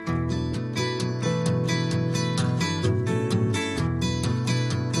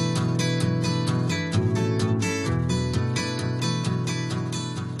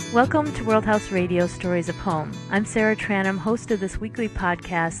Welcome to World House Radio Stories of Home. I'm Sarah Tranum, host of this weekly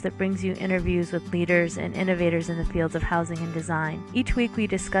podcast that brings you interviews with leaders and innovators in the fields of housing and design. Each week we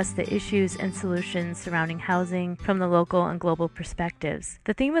discuss the issues and solutions surrounding housing from the local and global perspectives.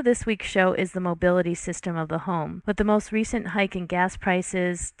 The theme of this week's show is the mobility system of the home. With the most recent hike in gas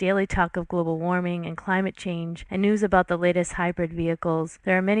prices, daily talk of global warming and climate change, and news about the latest hybrid vehicles,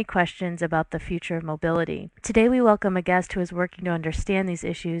 there are many questions about the future of mobility. Today we welcome a guest who is working to understand these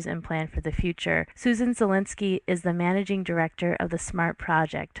issues and plan for the future. Susan Zielinski is the managing director of the SMART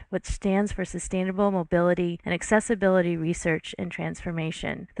project, which stands for Sustainable Mobility and Accessibility Research and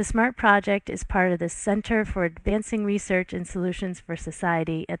Transformation. The SMART project is part of the Center for Advancing Research and Solutions for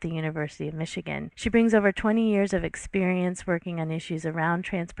Society at the University of Michigan. She brings over 20 years of experience working on issues around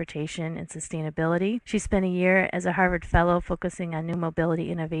transportation and sustainability. She spent a year as a Harvard Fellow focusing on new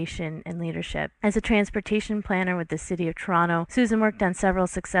mobility innovation and leadership. As a transportation planner with the City of Toronto, Susan worked on several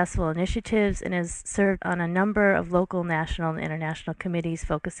successful initiatives and has served on a number of local, national, and international committees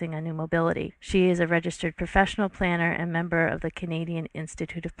focusing on new mobility. She is a registered professional planner and member of the Canadian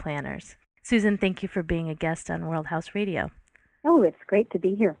Institute of Planners. Susan, thank you for being a guest on World House Radio. Oh, it's great to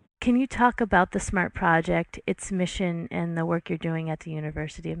be here. Can you talk about the SMART project, its mission, and the work you're doing at the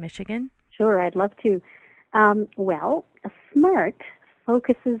University of Michigan? Sure, I'd love to. SMART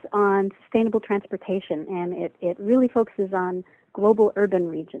focuses on sustainable transportation, and it really focuses on global urban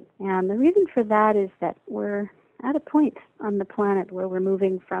regions. And the reason for that is that we're at a point on the planet where we're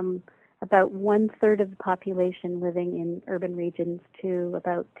moving from about 1/3 of the population living in urban regions to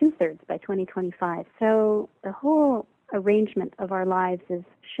about 2/3 by 2025. So the whole arrangement of our lives is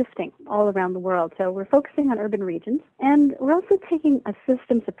shifting all around the world. So we're focusing on urban regions, and we're also taking a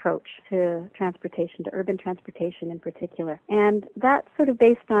systems approach to transportation, to urban transportation in particular. And that's sort of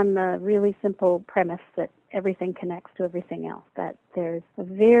based on the really simple premise that everything connects to everything else, that there's a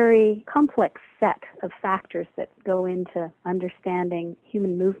very complex set of factors that go into understanding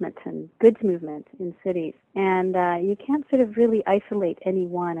human movement and goods movement in cities. And you can't sort of really isolate any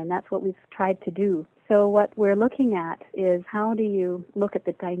one, and that's what we've tried to do. So what we're looking at is how do you look at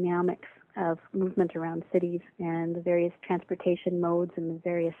the dynamics of movement around cities and the various transportation modes and the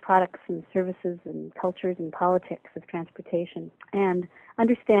various products and services and cultures and politics of transportation, and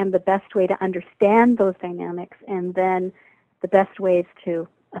understand the best way to understand those dynamics and then the best ways to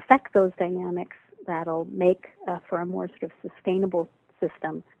affect those dynamics that'll make for a more sort of sustainable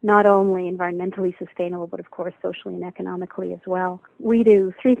system, not only environmentally sustainable, but of course socially and economically as well. We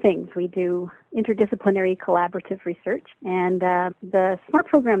do three things. We do interdisciplinary collaborative research, and the SMART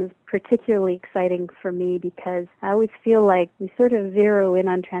program is particularly exciting for me because I always feel like we sort of zero in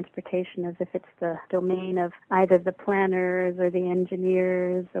on transportation as if it's the domain of either the planners or the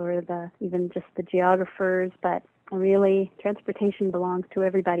engineers or even just the geographers, but really, transportation belongs to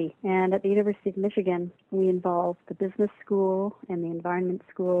everybody. And at the University of Michigan, we involve the business school and the environment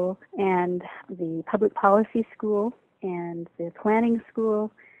school and the public policy school and the planning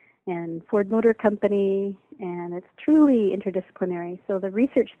school and Ford Motor Company, and it's truly interdisciplinary. So the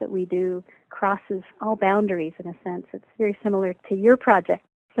research that we do crosses all boundaries in a sense. It's very similar to your project.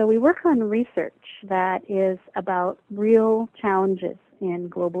 So we work on research that is about real challenges in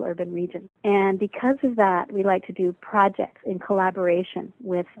global urban regions. And because of that, we like to do projects in collaboration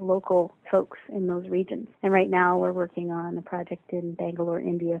with local folks in those regions. And right now we're working on a project in Bangalore,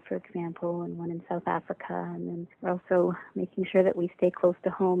 India, for example, and one in South Africa. And then we're also making sure that we stay close to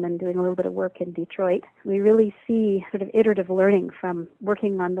home and doing a little bit of work in Detroit. We really see sort of iterative learning from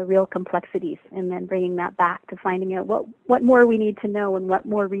working on the real complexities and then bringing that back to finding out what more we need to know and what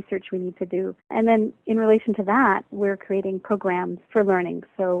more research we need to do. And then in relation to that, we're creating programs for learning.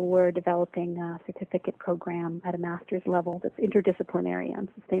 So we're developing a certificate program at a master's level that's interdisciplinary on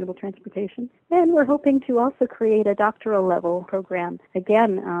sustainable transportation. And we're hoping to also create a doctoral level program,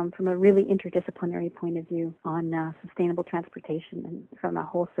 again, from a really interdisciplinary point of view on sustainable transportation and from a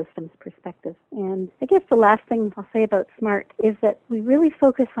whole systems perspective. And I guess the last thing I'll say about SMART is that we really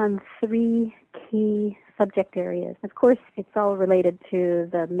focus on three key subject areas. Of course, it's all related to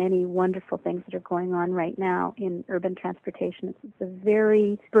the many wonderful things that are going on right now in urban transportation. It's a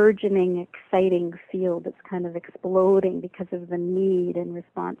very burgeoning, exciting field that's kind of exploding because of the need in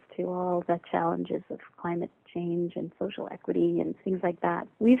response to all the challenges of climate change and social equity and things like that.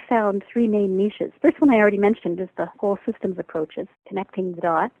 We've found three main niches. First one I already mentioned is the whole systems approaches, connecting the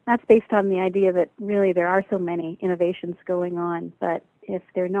dots. That's based on the idea that really there are so many innovations going on, but If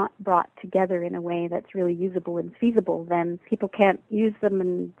they're not brought together in a way that's really usable and feasible, then people can't use them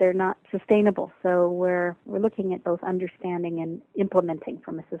and they're not sustainable. So we're looking at both understanding and implementing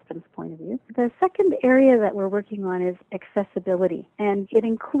from a systems point of view. The second area that we're working on is accessibility, and it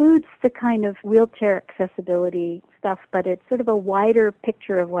includes the kind of wheelchair accessibility stuff, but it's sort of a wider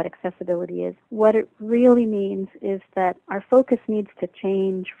picture of what accessibility is. What it really means is that our focus needs to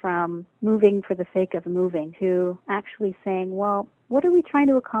change from moving for the sake of moving to actually saying, well, what are we trying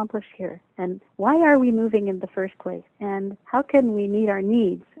to accomplish here? And why are we moving in the first place? And how can we meet our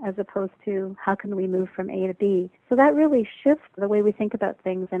needs as opposed to how can we move from A to B? So that really shifts the way we think about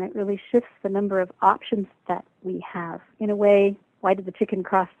things, and it really shifts the number of options that we have. In a way, why did the chicken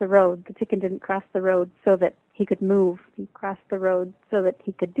cross the road? The chicken didn't cross the road so that he could move. He crossed the road so that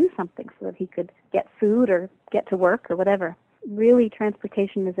he could do something, so that he could get food or get to work or whatever. Really,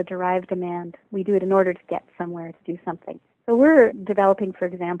 transportation is a derived demand. We do it in order to get somewhere, to do something. So we're developing, for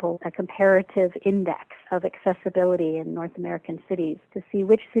example, a comparative index of accessibility in North American cities to see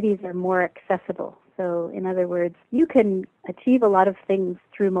which cities are more accessible. So in other words, you can achieve a lot of things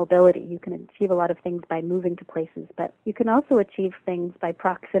through mobility. You can achieve a lot of things by moving to places, but you can also achieve things by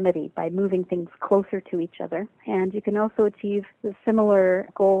proximity, by moving things closer to each other. And you can also achieve the similar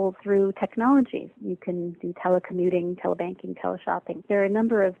goal through technology. You can do telecommuting, telebanking, teleshopping. There are a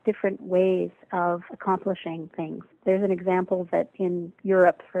number of different ways of accomplishing things. There's an example that in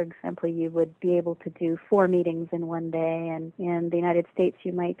Europe, for example, you would be able to do 4 meetings in one day, and in the United States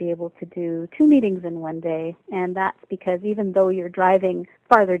you might be able to do 2 meetings in one day, and that's because even though you're driving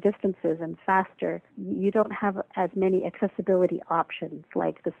farther distances and faster, you don't have as many accessibility options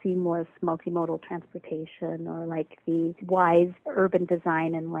like the seamless multimodal transportation or like the wise urban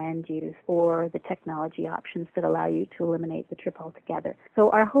design and land use or the technology options that allow you to eliminate the trip altogether. So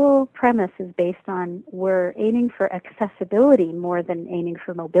our whole premise is based on we're aiming for accessibility more than aiming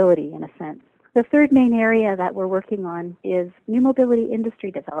for mobility in a sense. The third main area that we're working on is new mobility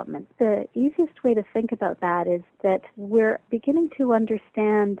industry development. The easiest way to think about that is that we're beginning to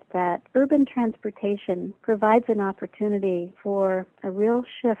understand that urban transportation provides an opportunity for a real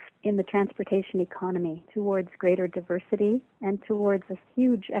shift in the transportation economy towards greater diversity and towards a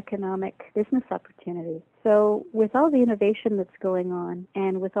huge economic business opportunity. So with all the innovation that's going on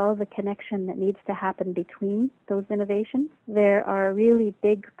and with all the connection that needs to happen between those innovations, there are really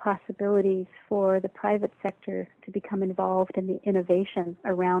big possibilities for the private sector to become involved in the innovation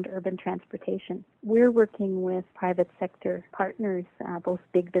around urban transportation. We're working with private sector partners, both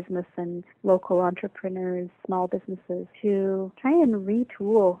big business and local entrepreneurs, small businesses, to try and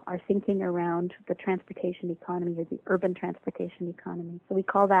retool our thinking around the transportation economy or the urban transportation economy. So we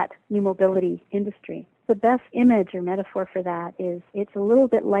call that new mobility industry. The best image or metaphor for that is it's a little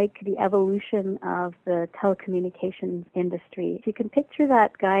bit like the evolution of the telecommunications industry. If you can picture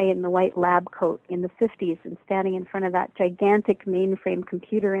that guy in the white lab coat in the 50s and standing in front of that gigantic mainframe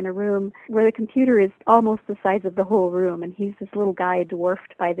computer in a room where the computer is almost the size of the whole room, and he's this little guy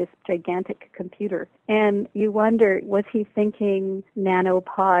dwarfed by this gigantic computer. And you wonder, was he thinking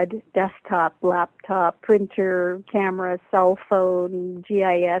nanopod, desktop, laptop, printer, camera, cell phone,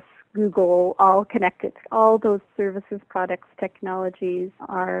 GIS, Google, all connected. All those services, products, technologies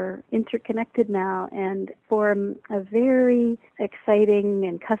are interconnected now and form a very exciting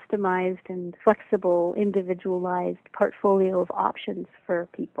and customized and flexible, individualized portfolio of options for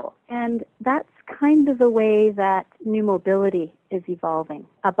people. And that's kind of the way that new mobility is evolving.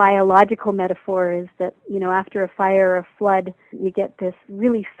 A biological metaphor is that, after a fire or a flood, you get this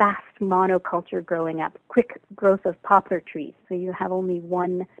really fast monoculture growing up, quick growth of poplar trees. So you have only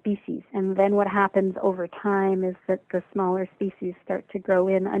one species. And then what happens over time is that the smaller species start to grow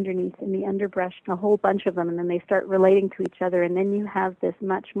in underneath in the underbrush, a whole bunch of them, and then they start relating to each other, and then you have this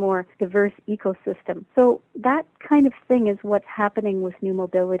much more diverse ecosystem. So that kind of thing is what's happening with new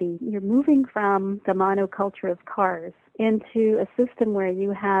mobility. You're moving from the monoculture of cars into a system where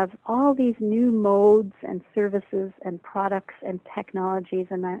you have all these new modes and services and products and technologies.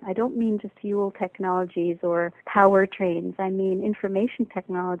 And I don't mean just fuel technologies or powertrains. I mean information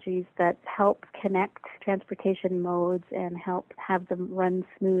technologies that help connect transportation modes and help have them run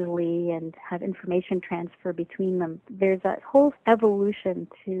smoothly and have information transfer between them. There's a whole evolution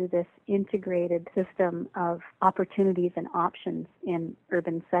to this integrated system of opportunities and options in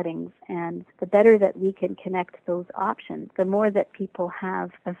urban settings. And the better that we can connect those options, the more that people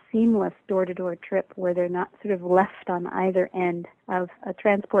have a seamless door-to-door trip where they're not sort of left on either end of a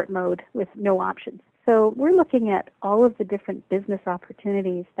transport mode with no options. So we're looking at all of the different business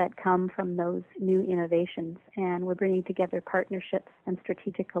opportunities that come from those new innovations, and we're bringing together partnerships and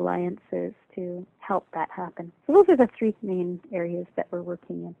strategic alliances to help that happen. So those are the three main areas that we're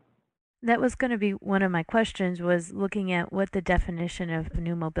working in. That was going to be one of my questions, was looking at what the definition of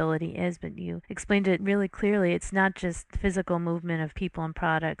new mobility is, but you explained it really clearly. It's not just physical movement of people and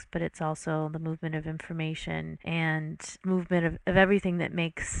products, but it's also the movement of information and movement of everything that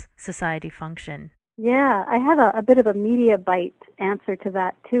makes society function. Yeah, I have a bit of a media bite answer to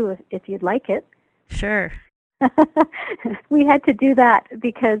that too, if you'd like it. Sure. We had to do that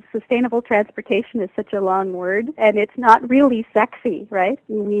because sustainable transportation is such a long word and it's not really sexy, right?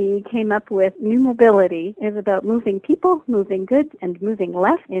 We came up with new mobility is about moving people, moving goods, and moving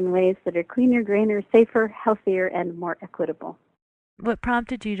less in ways that are cleaner, greener, safer, healthier, and more equitable. What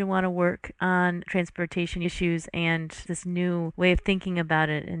prompted you to want to work on transportation issues and this new way of thinking about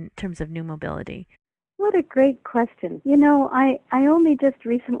it in terms of new mobility? What a great question. You know, I only just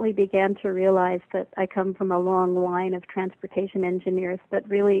recently began to realize that I come from a long line of transportation engineers, but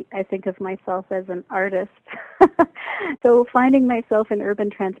really I think of myself as an artist. So finding myself in urban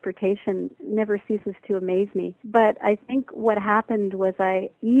transportation never ceases to amaze me. But I think what happened was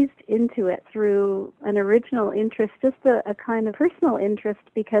I eased into it through an original interest, just a kind of personal interest,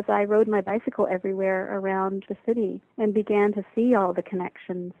 because I rode my bicycle everywhere around the city and began to see all the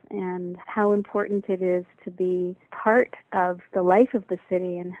connections and how important it is to be part of the life of the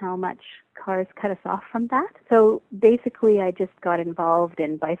city and how much cars cut us off from that. So basically I just got involved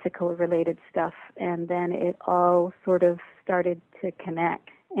in bicycle-related stuff, and then it all sort of started to connect.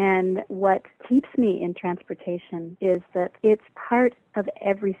 And what keeps me in transportation is that it's part of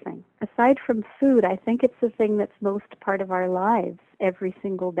everything. Aside from food, I think it's the thing that's most part of our lives every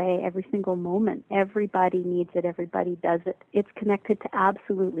single day, every single moment. Everybody needs it. Everybody does it. It's connected to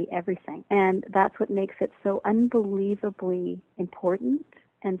absolutely everything. And that's what makes it so unbelievably important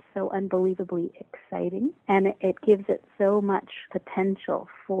and so unbelievably exciting. And it gives it so much potential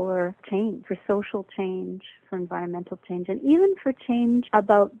for change, for social change, for environmental change, and even for change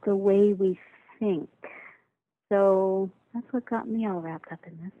about the way we think. So that's what got me all wrapped up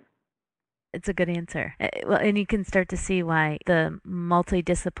in this. It's a good answer. Well, and you can start to see why the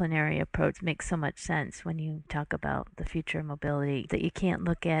multidisciplinary approach makes so much sense when you talk about the future of mobility, that you can't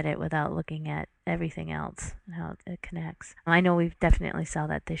look at it without looking at everything else and how it connects. I know we've definitely saw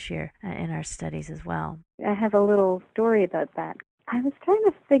that this year in our studies as well. I have a little story about that. I was trying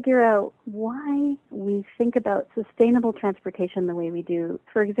to figure out why we think about sustainable transportation the way we do.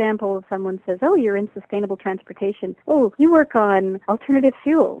 For example, if someone says, oh, you're in sustainable transportation, oh, you work on alternative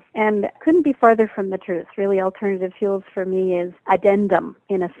fuels. And couldn't be farther from the truth. Really, alternative fuels for me is addendum,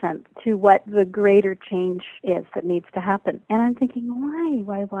 in a sense, to what the greater change is that needs to happen. And I'm thinking,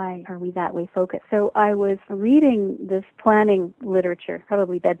 why are we that way focused? So I was reading this planning literature,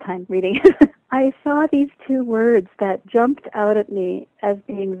 probably bedtime reading. I saw these two words that jumped out at me as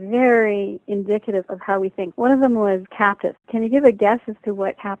being very indicative of how we think. One of them was captive. Can you give a guess as to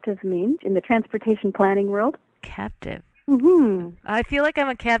what captive means in the transportation planning world? Captive. Mm-hmm. I feel like I'm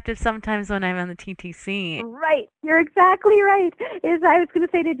a captive sometimes when I'm on the TTC. Right. You're exactly right. I was going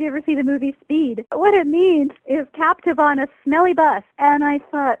to say, did you ever see the movie Speed? What it means is captive on a smelly bus. And I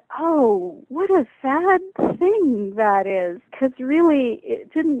thought, oh, what a sad thing that is. Because really, it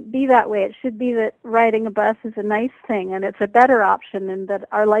shouldn't be that way. It should be that riding a bus is a nice thing and it's a better option, and that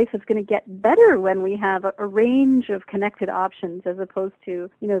our life is going to get better when we have a range of connected options as opposed to,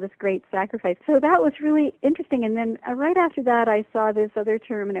 this great sacrifice. So that was really interesting. And then right after that, I saw this other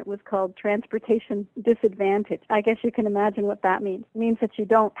term, and it was called transportation disadvantage. I guess you can imagine what that means. It means that you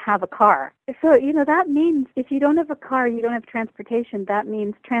don't have a car. So, that means if you don't have a car, you don't have transportation. That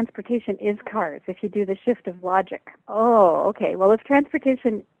means transportation is cars, if you do the shift of logic. Oh, okay. Well, if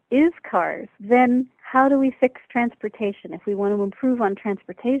transportation is cars, then how do we fix transportation? If we want to improve on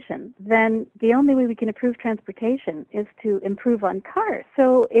transportation, then the only way we can improve transportation is to improve on cars.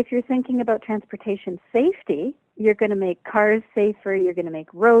 So if you're thinking about transportation safety, you're going to make cars safer, you're going to make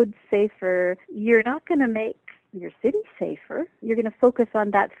roads safer, you're not going to make your city safer. You're going to focus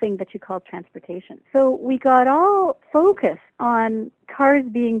on that thing that you call transportation. So we got all focused on cars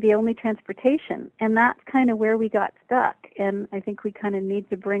being the only transportation, and that's kind of where we got stuck. And I think we kind of need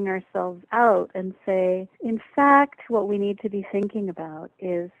to bring ourselves out and say, in fact, what we need to be thinking about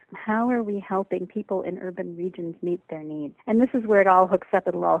is how are we helping people in urban regions meet their needs? And this is where it all hooks up.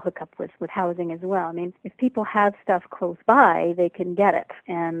 It'll all hook up with housing as well. I mean, if people have stuff close by, they can get it,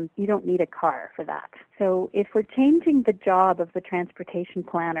 and you don't need a car for that. So if we're changing the job of the transportation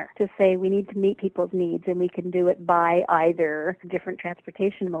planner to say we need to meet people's needs, and we can do it by either different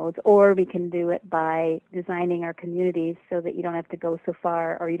transportation modes, or we can do it by designing our communities so that you don't have to go so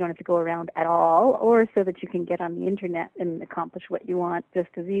far, or you don't have to go around at all, or so that you can get on the internet and accomplish what you want just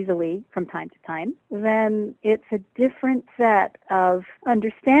as easily from time to time, then it's a different set of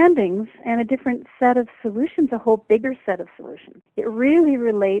understandings and a different set of solutions, a whole bigger set of solutions. It really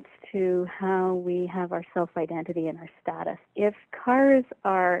relates to how we have our self-identity and our status. If cars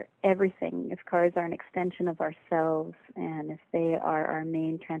are everything, if cars are an extension of ourselves, and if they are our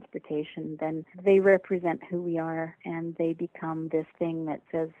main transportation, then they represent who we are, and they become this thing that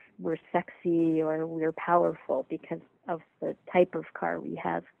says we're sexy or we're powerful because of the type of car we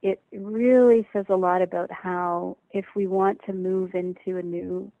have. It really says a lot about how, if we want to move into a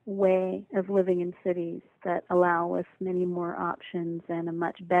new way of living in cities that allow us many more options and a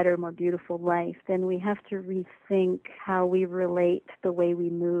much better, more beautiful life, then we have to rethink how we relate the way we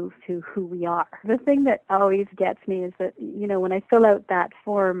move to who we are. The thing that always gets me is that, when I fill out that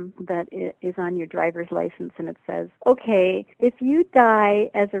form that is on your driver's license and it says, okay, if you die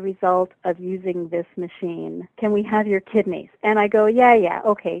as a result of using this machine, can we have your kidneys? And I go, yeah,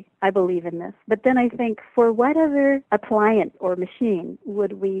 okay, I believe in this. But then I think, for what other appliance or machine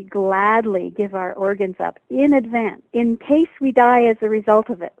would we gladly give our organs up in advance in case we die as a result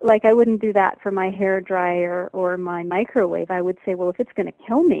of it? Like, I wouldn't do that for my hair dryer or my microwave. I would say, well, if it's going to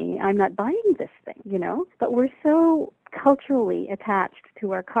kill me, I'm not buying this thing, But we're so culturally attached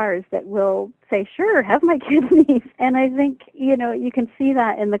to our cars that will say, sure, have my kidneys. And I think, you can see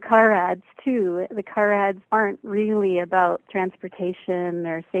that in the car ads too. The car ads aren't really about transportation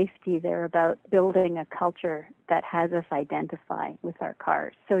or safety. They're about building a culture that has us identify with our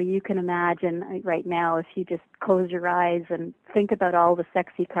cars. So you can imagine right now, if you just close your eyes and think about all the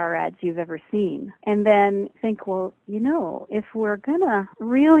sexy car ads you've ever seen, and then think, well, if we're going to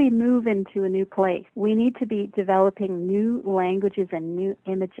really move into a new place, we need to be developing new languages and new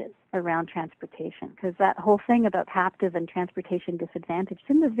images around transportation, because that whole thing about captive and transportation disadvantage is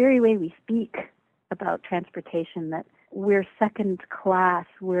in the very way we speak about transportation, that we're second class,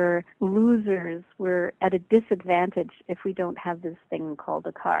 we're losers, we're at a disadvantage if we don't have this thing called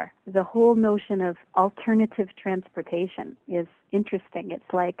a car. The whole notion of alternative transportation is interesting. It's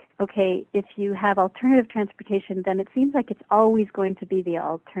like, okay, if you have alternative transportation, then it seems like it's always going to be the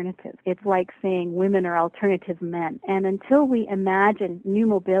alternative. It's like saying women are alternative men. And until we imagine new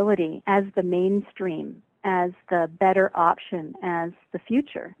mobility as the mainstream, as the better option, as the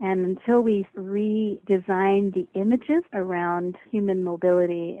future, and until we redesign the images around human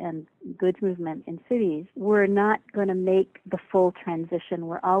mobility and goods movement in cities, we're not going to make the full transition.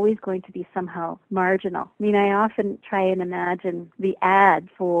 We're always going to be somehow marginal. I mean, I often try and imagine the ad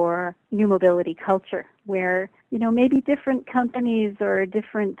for new mobility culture, where, maybe different companies or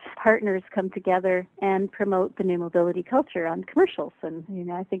different partners come together and promote the new mobility culture on commercials.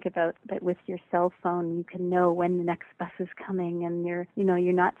 And, I think about that with your cell phone, you can know when the next bus is coming, and you're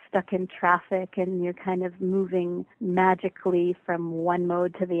not stuck in traffic, and you're kind of moving magically from one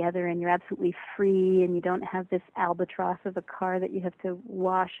mode to the other, and you're absolutely free, and you don't have this albatross of a car that you have to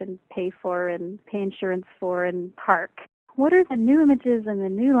wash and pay for and pay insurance for and park. What are the new images and the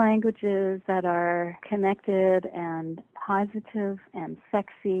new languages that are connected and positive and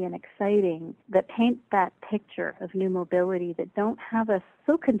sexy and exciting, that paint that picture of new mobility, that don't have us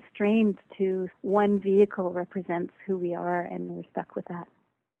so constrained to one vehicle represents who we are, and we're stuck with that?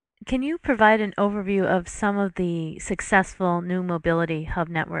 Can you provide an overview of some of the successful new mobility hub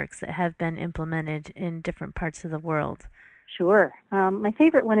networks that have been implemented in different parts of the world? Sure. My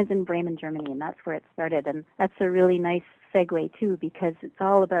favorite one is in Bremen, Germany, and that's where it started. And that's a really nice segue, too, because it's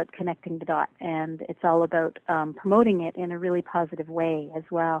all about connecting the dots, and it's all about promoting it in a really positive way as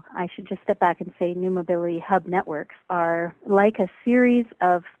well. I should just step back and say new mobility hub networks are like a series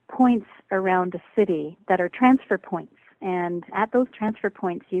of points around a city that are transfer points. And at those transfer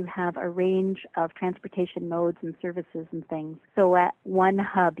points, you have a range of transportation modes and services and things. So at one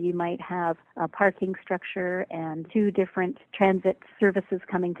hub, you might have a parking structure and two different transit services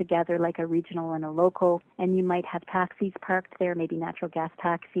coming together, like a regional and a local. And you might have taxis parked there, maybe natural gas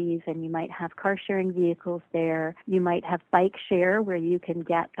taxis, and you might have car-sharing vehicles there. You might have bike share, where you can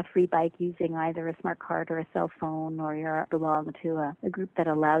get a free bike using either a smart card or a cell phone, or you belong to a group that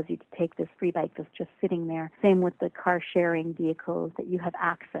allows you to take this free bike that's just sitting there. Same with the car sharing vehicles, that you have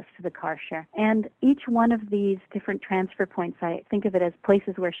access to the car share. And each one of these different transfer points, I think of it as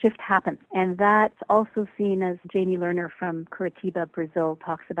places where shift happens. And that's also seen, as Jamie Lerner from Curitiba, Brazil,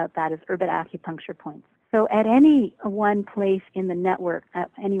 talks about that, as urban acupuncture points. So at any one place in the network,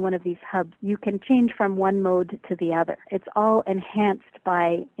 at any one of these hubs, you can change from one mode to the other. It's all enhanced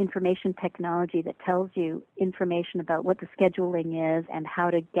by information technology that tells you information about what the scheduling is and how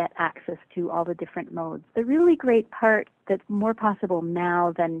to get access to all the different modes. The really great part that's more possible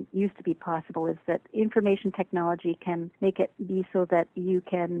now than used to be possible is that information technology can make it be so that you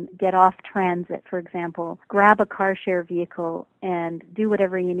can get off transit, for example, grab a car share vehicle and do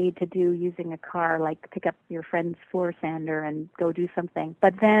whatever you need to do using a car, like pick up your friend's floor sander and go do something.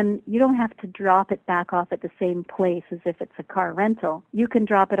 But then you don't have to drop it back off at the same place as if it's a car rental. You can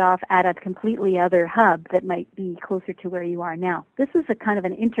drop it off at a completely other hub that might be closer to where you are now. This is a kind of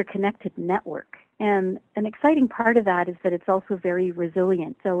an interconnected network. And an exciting part of that is that it's also very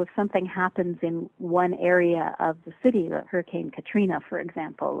resilient. So if something happens in one area of the city, like Hurricane Katrina, for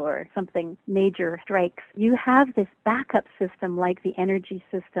example, or something major strikes, you have this backup system like the energy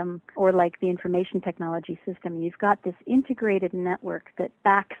system or like the information technology system. You've got this integrated network that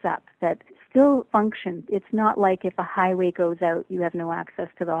backs up, that still functions. It's not like if a highway goes out, you have no access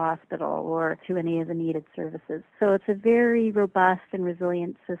to the hospital or to any of the needed services. So it's a very robust and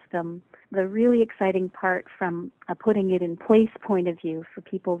resilient system. The really exciting part from a putting it in place point of view for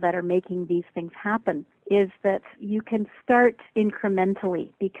people that are making these things happen is that you can start incrementally,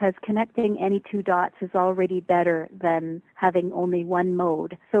 because connecting any two dots is already better than having only one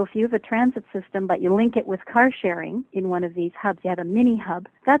mode. So if you have a transit system but you link it with car sharing in one of these hubs, you have a mini hub,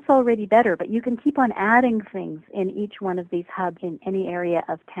 that's already better, but you can keep on adding things in each one of these hubs in any area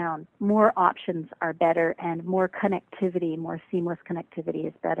of town. More options are better, and more connectivity, more seamless connectivity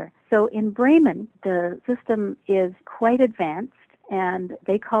is better. So in Bremen, the system is quite advanced, and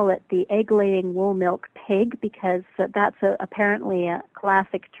they call it the egg-laying wool milk pig, because that's apparently a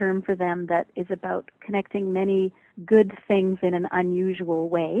classic term for them that is about connecting many good things in an unusual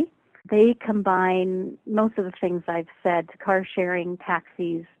way. They combine most of the things I've said: car sharing,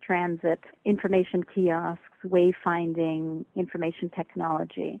 taxis, transit, information kiosks, wayfinding, information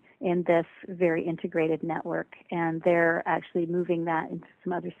technology in this very integrated network. And they're actually moving that into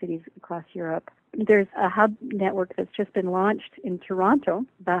some other cities across Europe. There's a hub network that's just been launched in Toronto.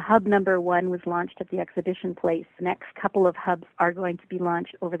 The hub number 1 was launched at the exhibition place. The next couple of hubs are going to be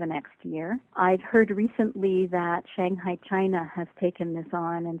launched over the next year. I've heard recently that Shanghai, China has taken this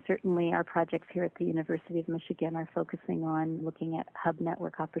on, and certainly our projects here at the University of Michigan are focusing on looking at hub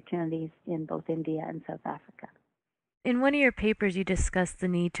network opportunities in both India and South Africa. In one of your papers, you discuss the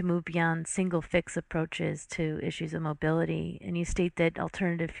need to move beyond single fix approaches to issues of mobility, and you state that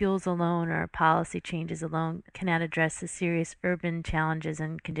alternative fuels alone or policy changes alone cannot address the serious urban challenges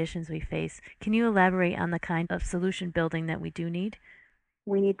and conditions we face. Can you elaborate on the kind of solution building that we do need?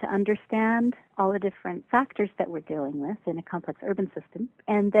 We need to understand all the different factors that we're dealing with in a complex urban system,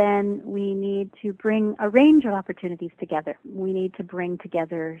 and then we need to bring a range of opportunities together. We need to bring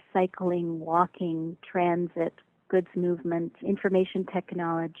together cycling, walking, transit, goods movement, information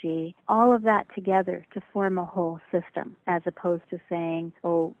technology, all of that together to form a whole system, as opposed to saying,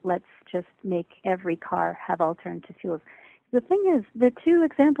 oh, let's just make every car have alternative fuels. The thing is, the two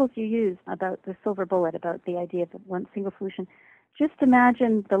examples you use about the silver bullet, about the idea of one single solution, just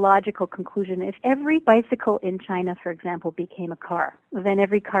imagine the logical conclusion. If every bicycle in China, for example, became a car, then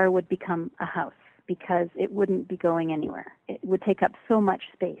every car would become a house, because it wouldn't be going anywhere. It would take up so much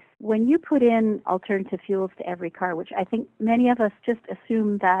space. When you put in alternative fuels to every car, which I think many of us just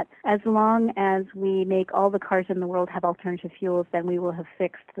assume that as long as we make all the cars in the world have alternative fuels, then we will have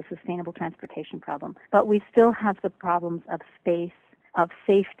fixed the sustainable transportation problem. But we still have the problems of space, of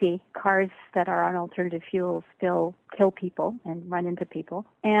safety. Cars that are on alternative fuels still kill people and run into people,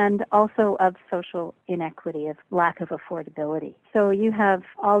 and also of social inequity, of lack of affordability. So you have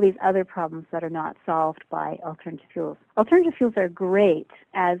all these other problems that are not solved by alternative fuels. Alternative fuels are great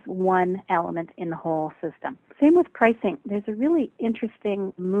as one element in the whole system. Same with pricing. There's a really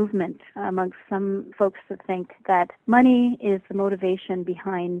interesting movement amongst some folks that think that money is the motivation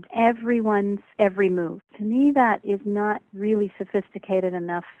behind everyone's every move. To me, that is not really sophisticated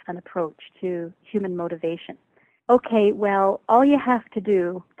enough an approach to human motivation. Okay, well, all you have to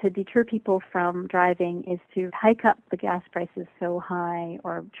do to deter people from driving is to hike up the gas prices so high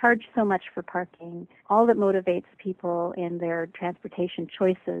or charge so much for parking. All that motivates people in their transportation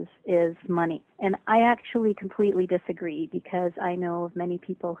choices is money. And I actually completely disagree, because I know of many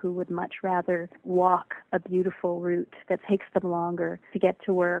people who would much rather walk a beautiful route that takes them longer to get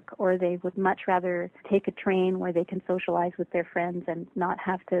to work, or they would much rather take a train where they can socialize with their friends and not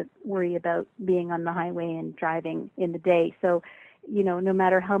have to worry about being on the highway and driving in the day. So, no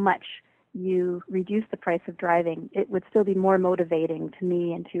matter how much you reduce the price of driving, it would still be more motivating to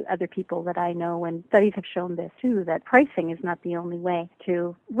me and to other people that I know, and studies have shown this too, that pricing is not the only way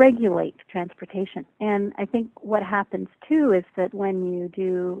to regulate transportation. And I think what happens too is that when you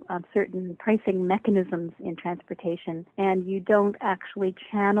do certain pricing mechanisms in transportation and you don't actually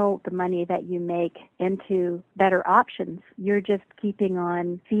channel the money that you make into better options, you're just keeping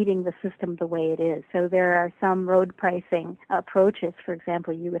on feeding the system the way it is. So there are some road pricing approaches. For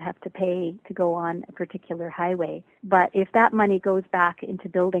example, you would have to pay to go on a particular highway. But if that money goes back into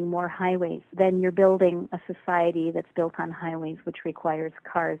building more highways, then you're building a society that's built on highways, which requires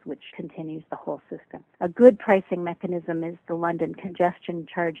cars, which continues the whole system. A good pricing mechanism is the London congestion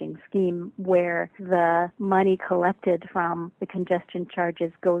charging scheme, where the money collected from the congestion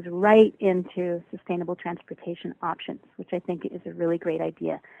charges goes right into sustainable transportation options, which I think is a really great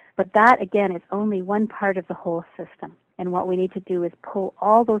idea. But that, again, is only one part of the whole system. And what we need to do is pull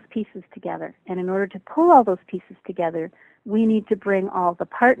all those pieces together. And in order to pull all those pieces together, we need to bring all the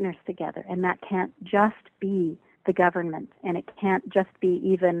partners together. And that can't just be the government, and it can't just be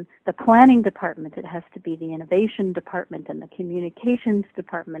even the planning department. It has to be the innovation department and the communications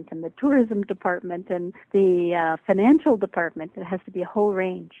department and the tourism department and the financial department. It has to be a whole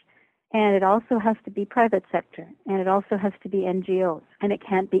range. And it also has to be private sector, and it also has to be NGOs, and it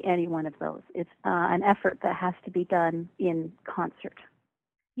can't be any one of those. It's an effort that has to be done in concert.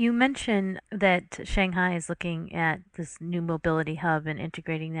 You mentioned that Shanghai is looking at this new mobility hub and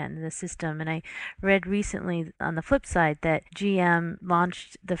integrating that into the system. And I read recently on the flip side that GM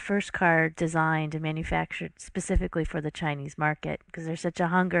launched the first car designed and manufactured specifically for the Chinese market, because there's such a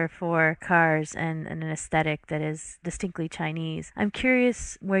hunger for cars and an aesthetic that is distinctly Chinese. I'm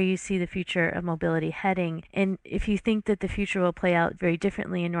curious where you see the future of mobility heading, and if you think that the future will play out very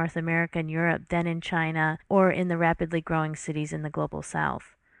differently in North America and Europe than in China or in the rapidly growing cities in the global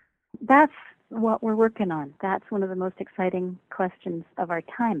south. That's what we're working on. That's one of the most exciting questions of our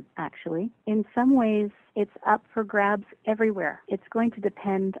time, actually. In some ways, it's up for grabs everywhere. It's going to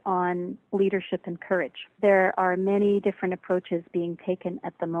depend on leadership and courage. There are many different approaches being taken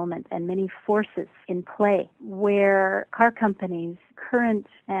at the moment and many forces in play where car companies, current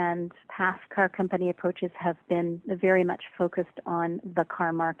and past car company approaches, have been very much focused on the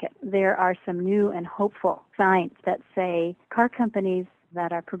car market. There are some new and hopeful signs that say car companies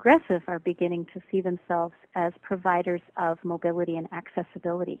that are progressive are beginning to see themselves as providers of mobility and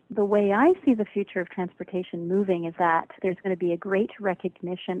accessibility. The way I see the future of transportation moving is that there's going to be a great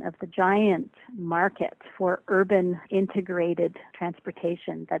recognition of the giant market for urban integrated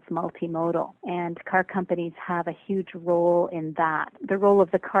transportation that's multimodal, and car companies have a huge role in that. The role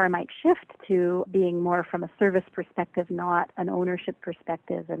of the car might shift to being more from a service perspective, not an ownership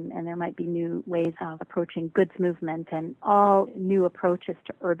perspective, and there might be new ways of approaching goods movement and all new approaches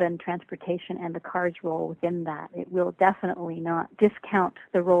to urban transportation and the car's role within that. It will definitely not discount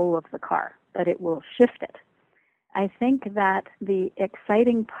the role of the car, but it will shift it. I think that the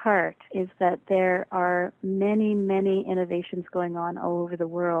exciting part is that there are many, many innovations going on all over the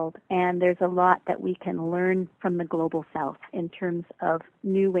world, and there's a lot that we can learn from the global south in terms of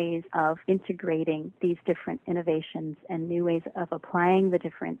new ways of integrating these different innovations and new ways of applying the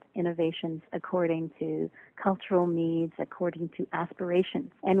different innovations according to cultural needs, according to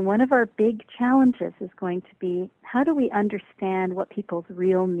aspirations. And one of our big challenges is going to be, how do we understand what people's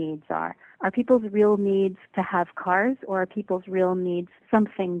real needs are? Are people's real needs to have cars, or are people's real needs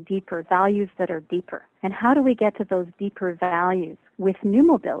something deeper, values that are deeper? And how do we get to those deeper values with new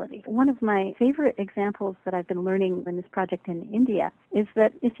mobility? One of my favorite examples that I've been learning in this project in India is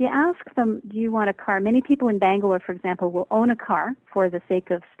that if you ask them, do you want a car? Many people in Bangalore, for example, will own a car for the sake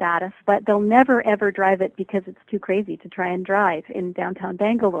of status, but they'll never ever drive it because it's too crazy to try and drive in downtown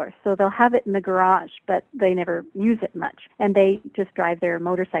Bangalore. So they'll have it in the garage, but they never use it much, and they just drive their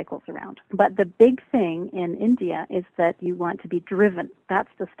motorcycles around. But the big thing in India is that you want to be driven. That's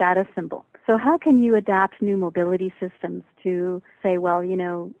the status symbol. So how can you adapt new mobility systems to say, well,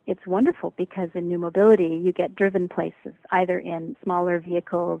 it's wonderful because in new mobility you get driven places, either in smaller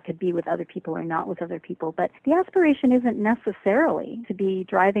vehicles, could be with other people or not with other people. But the aspiration isn't necessarily to be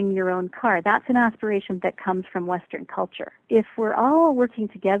driving your own car. That's an aspiration that comes from Western culture. If we're all working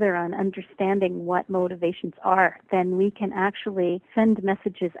together on understanding what motivations are, then we can actually send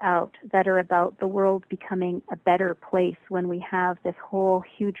messages out that are about the world becoming a better place when we have this whole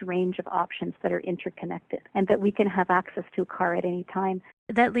huge range of options that are interconnected, and that we can have access to a car at any time.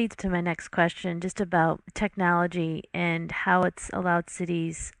 That leads to my next question, just about technology and how it's allowed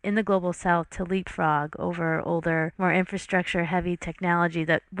cities in the global south to leapfrog over older, more infrastructure-heavy technology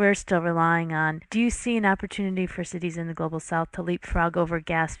that we're still relying on. Do you see an opportunity for cities in the global south to leapfrog over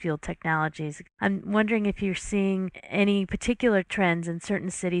gas-fueled technologies? I'm wondering if you're seeing any particular trends in certain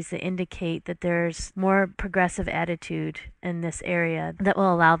cities that indicate that there's more progressive attitude in this area that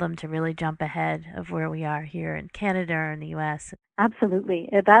will allow them to really jump ahead of where we are here in Canada or in the U.S. Absolutely.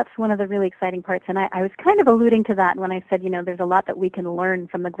 That's one of the really exciting parts. And I was kind of alluding to that when I said, there's a lot that we can learn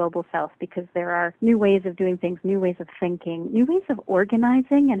from the global south, because there are new ways of doing things, new ways of thinking, new ways of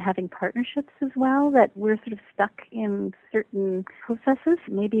organizing and having partnerships as well, that we're sort of stuck in certain processes.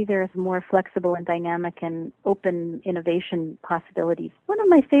 Maybe there's more flexible and dynamic and open innovation possibilities. One of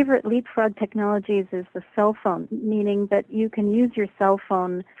my favorite leapfrog technologies is the cell phone, meaning that you can use your cell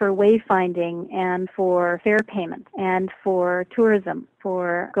phone for wayfinding and for fare payment and for tourism,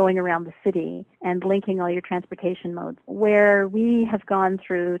 for going around the city and linking all your transportation modes. Where we have gone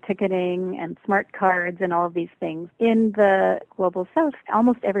through ticketing and smart cards and all of these things, in the global south,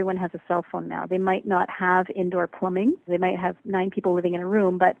 almost everyone has a cell phone now. They might not have indoor plumbing. They might have 9 people living in a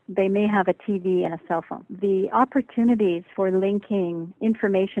room, but they may have a TV and a cell phone. The opportunities for linking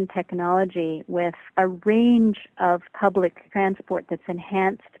information technology with a range of public transport that's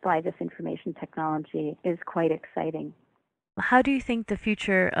enhanced by this information technology is quite exciting. How do you think the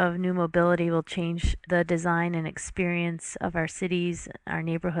future of new mobility will change the design and experience of our cities, our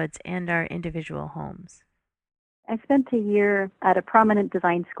neighborhoods, and our individual homes? I spent a year at a prominent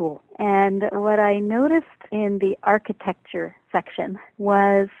design school, and what I noticed in the architecture section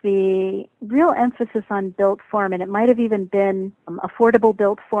was the real emphasis on built form, and it might have even been affordable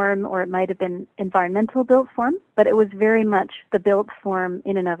built form, or it might have been environmental built form, but it was very much the built form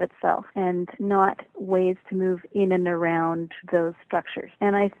in and of itself, and not ways to move in and around those structures.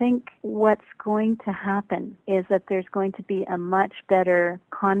 And I think what's going to happen is that there's going to be a much better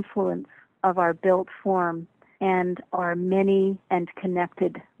confluence of our built form and our many and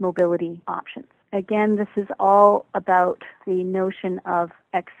connected mobility options. Again, this is all about the notion of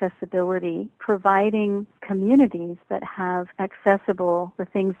accessibility, providing communities that have accessible the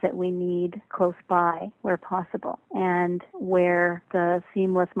things that we need close by where possible, and where the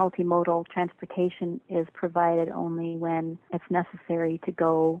seamless multimodal transportation is provided only when it's necessary to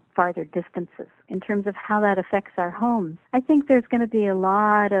go farther distances. In terms of how that affects our homes, I think there's going to be a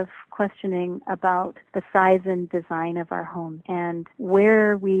lot of questioning about the size and design of our home and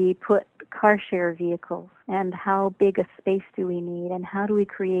where we put car share vehicles, and how big a space do we need, and how do we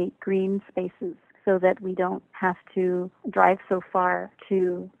create green spaces so that we don't have to drive so far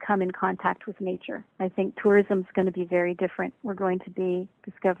to come in contact with nature. I think tourism is going to be very different. We're going to be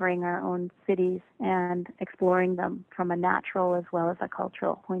discovering our own cities and exploring them from a natural as well as a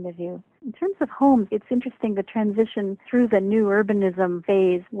cultural point of view. In terms of homes, it's interesting the transition through the new urbanism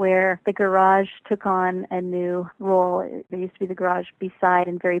phase, where the garage took on a new role. There used to be the garage beside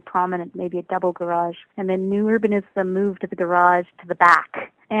and very prominent, maybe a double garage. And then new urbanism moved the garage to the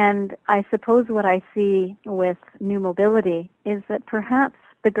back. And I suppose what I see with new mobility is that perhaps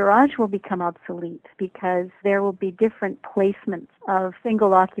the garage will become obsolete, because there will be different placements of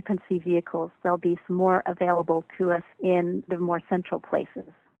single occupancy vehicles. There'll be some more available to us in the more central places.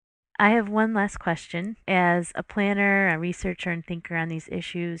 I have one last question. As a planner, a researcher, and thinker on these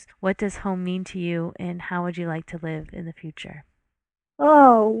issues, what does home mean to you, and how would you like to live in the future?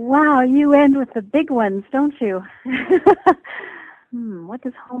 Oh, wow, you end with the big ones, don't you? What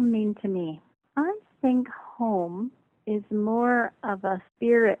does home mean to me? I think home is more of a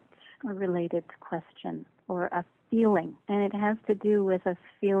spirit-related question, or a feeling, and it has to do with us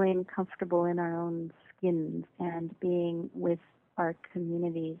feeling comfortable in our own skins and being with our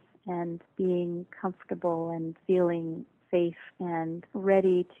communities and being comfortable and feeling safe and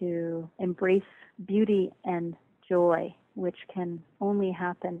ready to embrace beauty and joy, which can only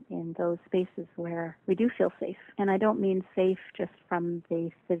happen in those spaces where we do feel safe. And I don't mean safe just from the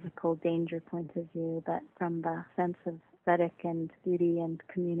physical danger point of view, but from the sense of aesthetic and beauty and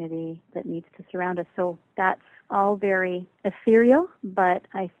community that needs to surround us. So that's all very ethereal, but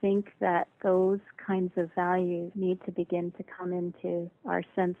I think that those kinds of values need to begin to come into our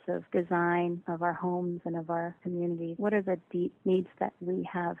sense of design of our homes and of our communities. What are the deep needs that we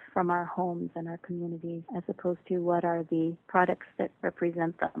have from our homes and our communities, as opposed to what are the products that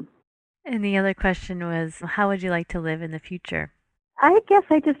represent them? And the other question was, how would you like to live in the future? I guess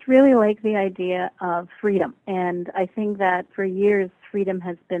I just really like the idea of freedom. And I think that for years, freedom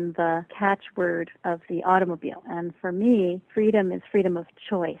has been the catchword of the automobile. And for me, freedom is freedom of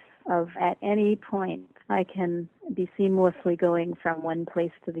choice, of at any point I can be seamlessly going from one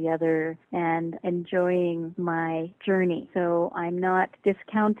place to the other and enjoying my journey. So I'm not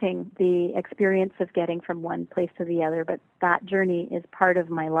discounting the experience of getting from one place to the other, but that journey is part of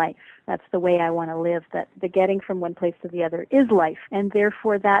my life. That's the way I want to live, that the getting from one place to the other is life. And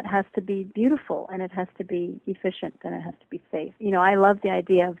therefore that has to be beautiful, and it has to be efficient, and it has to be safe. You know, I love the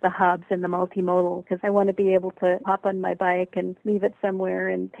idea of the hubs and the multimodal, because I want to be able to hop on my bike and leave it somewhere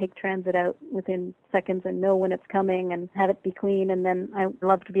and take transit out within seconds and know when it's coming and have it be clean. And then I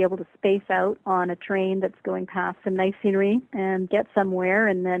love to be able to space out on a train that's going past some nice scenery and get somewhere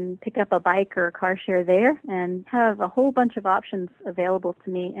and then pick up a bike or a car share there and have a whole bunch of options available to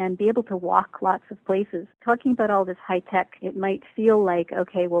me and be able to walk lots of places. Talking about all this high tech, it might feel like,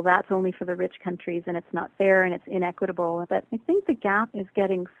 okay, well, that's only for the rich countries and it's not fair and it's inequitable. But I think the gap is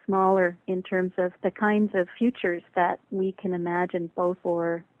getting smaller in terms of the kinds of futures that we can imagine, both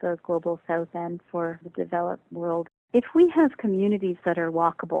for the global south and for the developed world. If we have communities that are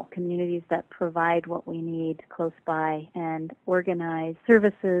walkable, communities that provide what we need close by and organize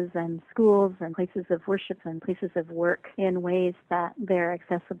services and schools and places of worship and places of work in ways that they're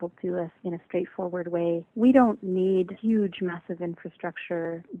accessible to us in a straightforward way, we don't need huge, massive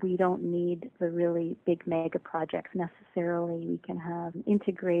infrastructure. We don't need the really big mega projects necessarily. We can have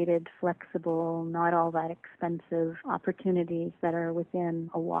integrated, flexible, not all that expensive opportunities that are within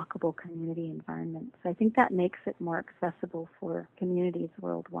a walkable community environment. So I think that makes it more accessible for communities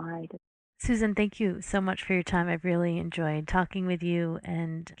worldwide. Susan, thank you so much for your time. I've really enjoyed talking with you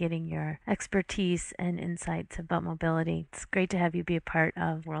and getting your expertise and insights about mobility. It's great to have you be a part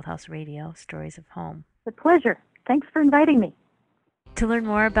of World House Radio, Stories of Home. It's a pleasure. Thanks for inviting me. To learn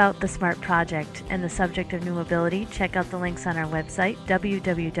more about the SMART project and the subject of new mobility, check out the links on our website,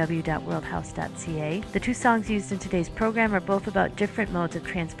 www.worldhouse.ca. The two songs used in today's program are both about different modes of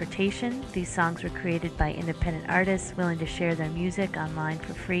transportation. These songs were created by independent artists willing to share their music online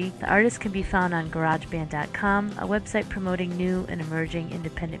for free. The artists can be found on GarageBand.com, a website promoting new and emerging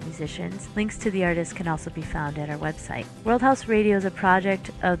independent musicians. Links to the artists can also be found at our website. World House Radio is a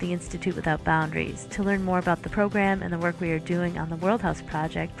project of the Institute Without Boundaries. To learn more about the program and the work we are doing on the World House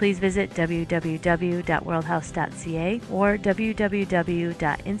Project, please visit www.worldhouse.ca or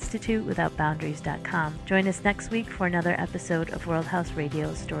www.institutewithoutboundaries.com. Join us next week for another episode of World House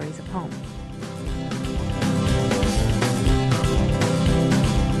Radio Stories of Home.